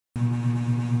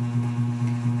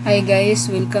Hi guys,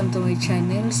 welcome to my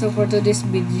channel. So for today's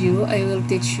video, I will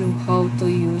teach you how to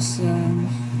use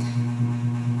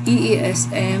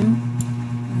EASM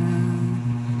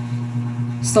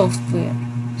software.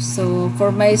 So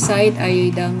for my side,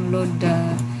 I download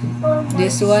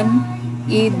this one,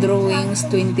 Drawings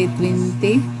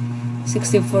 2020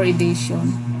 64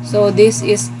 edition. So this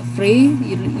is free.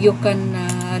 You can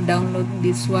download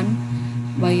this one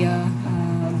via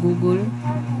Google,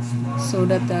 so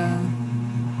that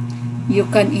you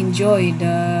can enjoy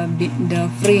the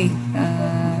free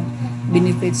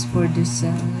benefits for this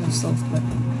software.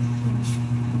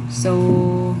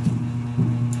 So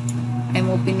I'm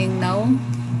opening now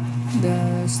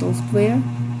the software,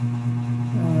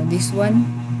 this one.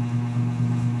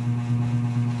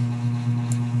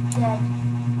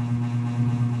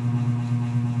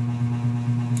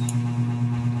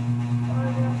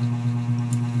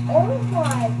 Oh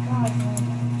my god.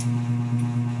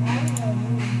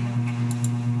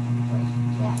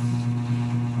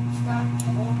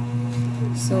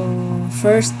 So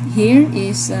first here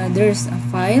is there's a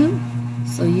file,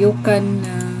 so you can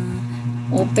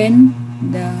open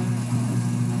the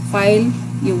file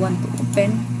you want to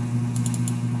open.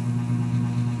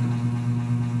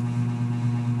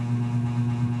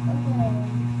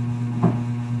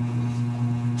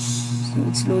 So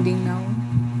it's loading now.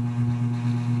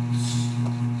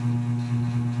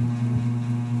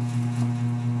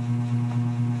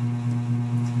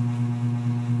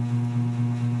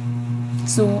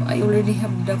 So I already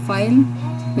have the file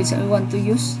which I want to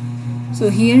use. So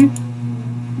here,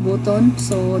 button.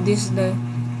 So this is the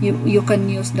you can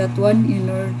use that one in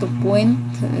order to point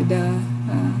the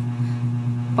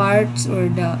parts or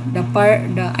the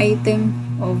item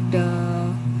of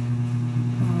the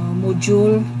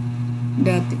module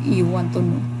that you want to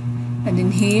know. And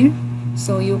then here,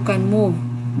 so you can move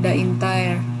the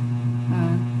entire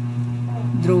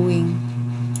drawing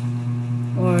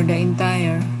or the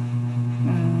entire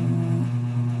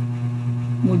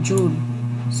module.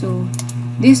 So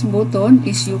this button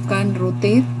is you can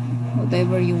rotate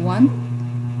whatever you want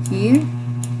here,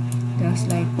 just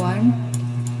like one.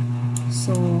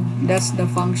 So that's the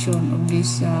function of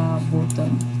this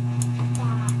button.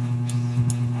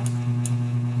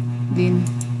 Then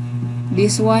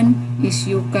this one is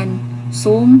you can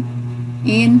zoom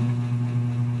in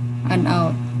and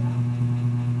out.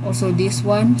 Also this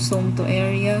one, zoom to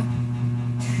area.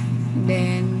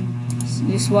 Then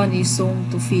this one is zoom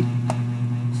to fit.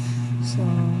 So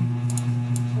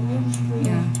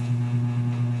yeah,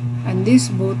 and this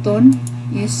button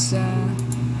is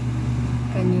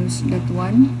can use that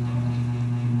one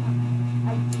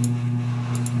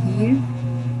here.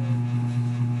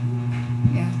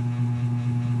 Yeah,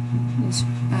 this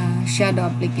shadow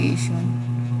application.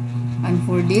 And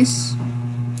for this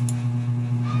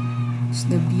is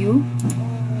the view,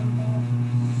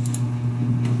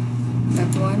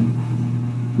 that one.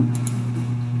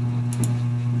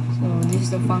 So this is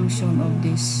the function of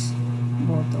this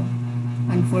button.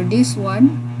 And for this one,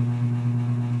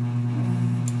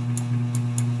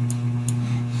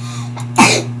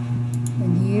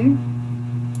 and here,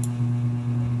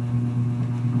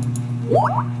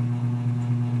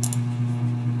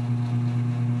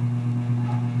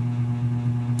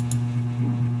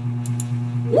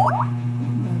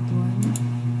 that one.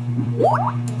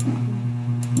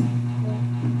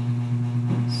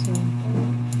 So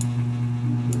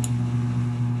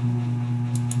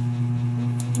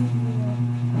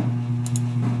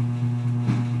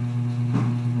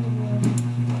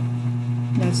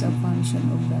that's a function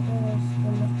of that.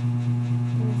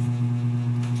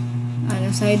 And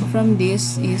aside from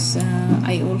this is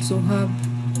I also have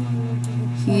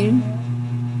here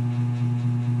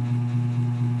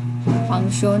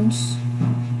functions.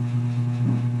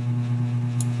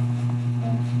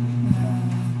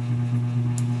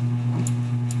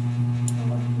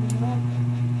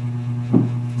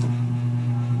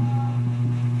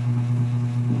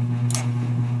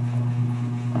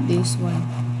 This one.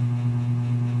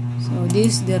 So this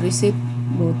is the reset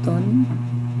button,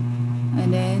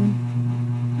 and then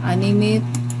animate.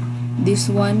 This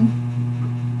one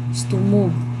is to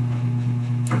move.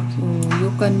 So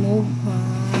you can move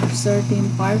certain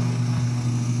part,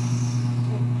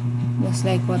 just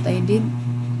like what I did.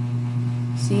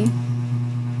 See,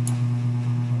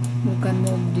 you can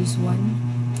move this one.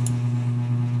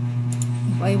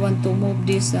 If I want to move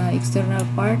this external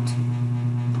part,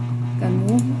 can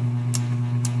move.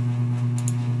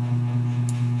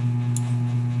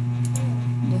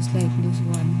 Just like this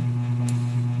one.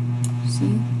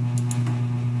 See?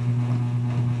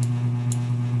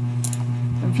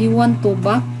 If you want to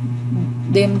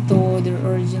them to their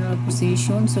original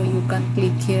position, so you can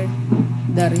click here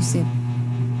the reset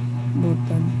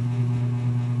button.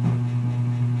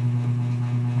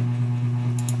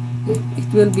 It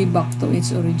will be back to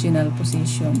its original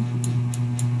position.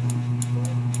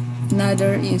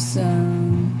 Another is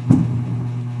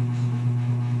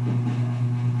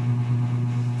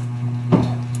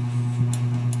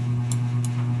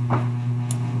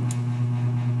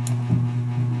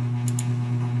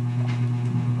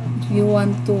you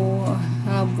want to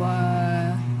have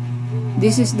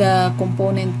this is the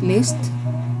component list.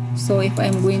 So if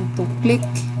I'm going to click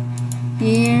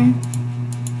here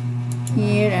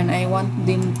and I want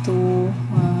them to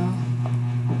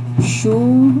show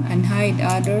and hide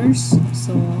others,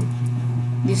 so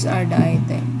these are the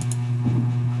items.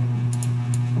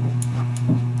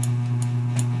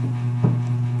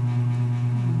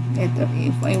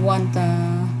 If I want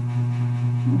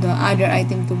the other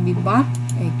item to be back,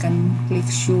 I can click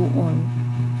show all,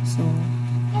 so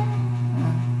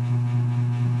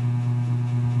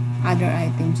other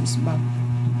items is back.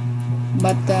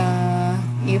 But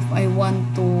if I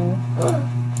want to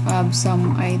have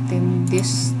some item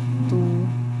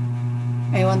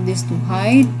I want this to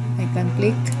hide, I can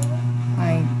click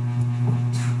hide.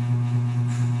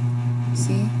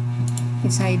 See,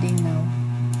 it's hiding now.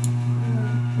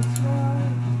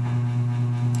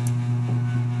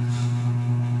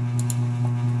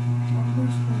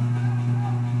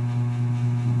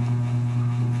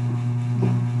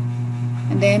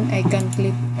 And then I can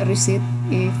click reset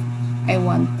if I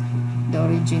want the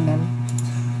original.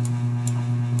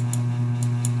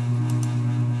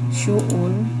 Show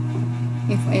all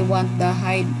if I want the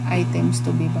hide items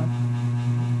to be back.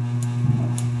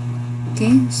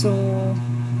 Okay, so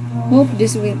hope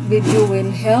this video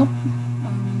will help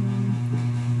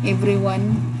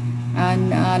everyone,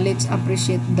 and let's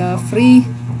appreciate the free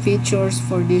features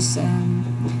for this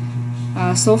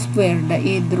software,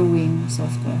 the Drawing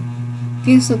software.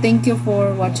 Okay, so thank you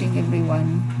for watching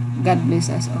everyone. God bless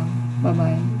us all. Bye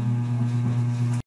bye.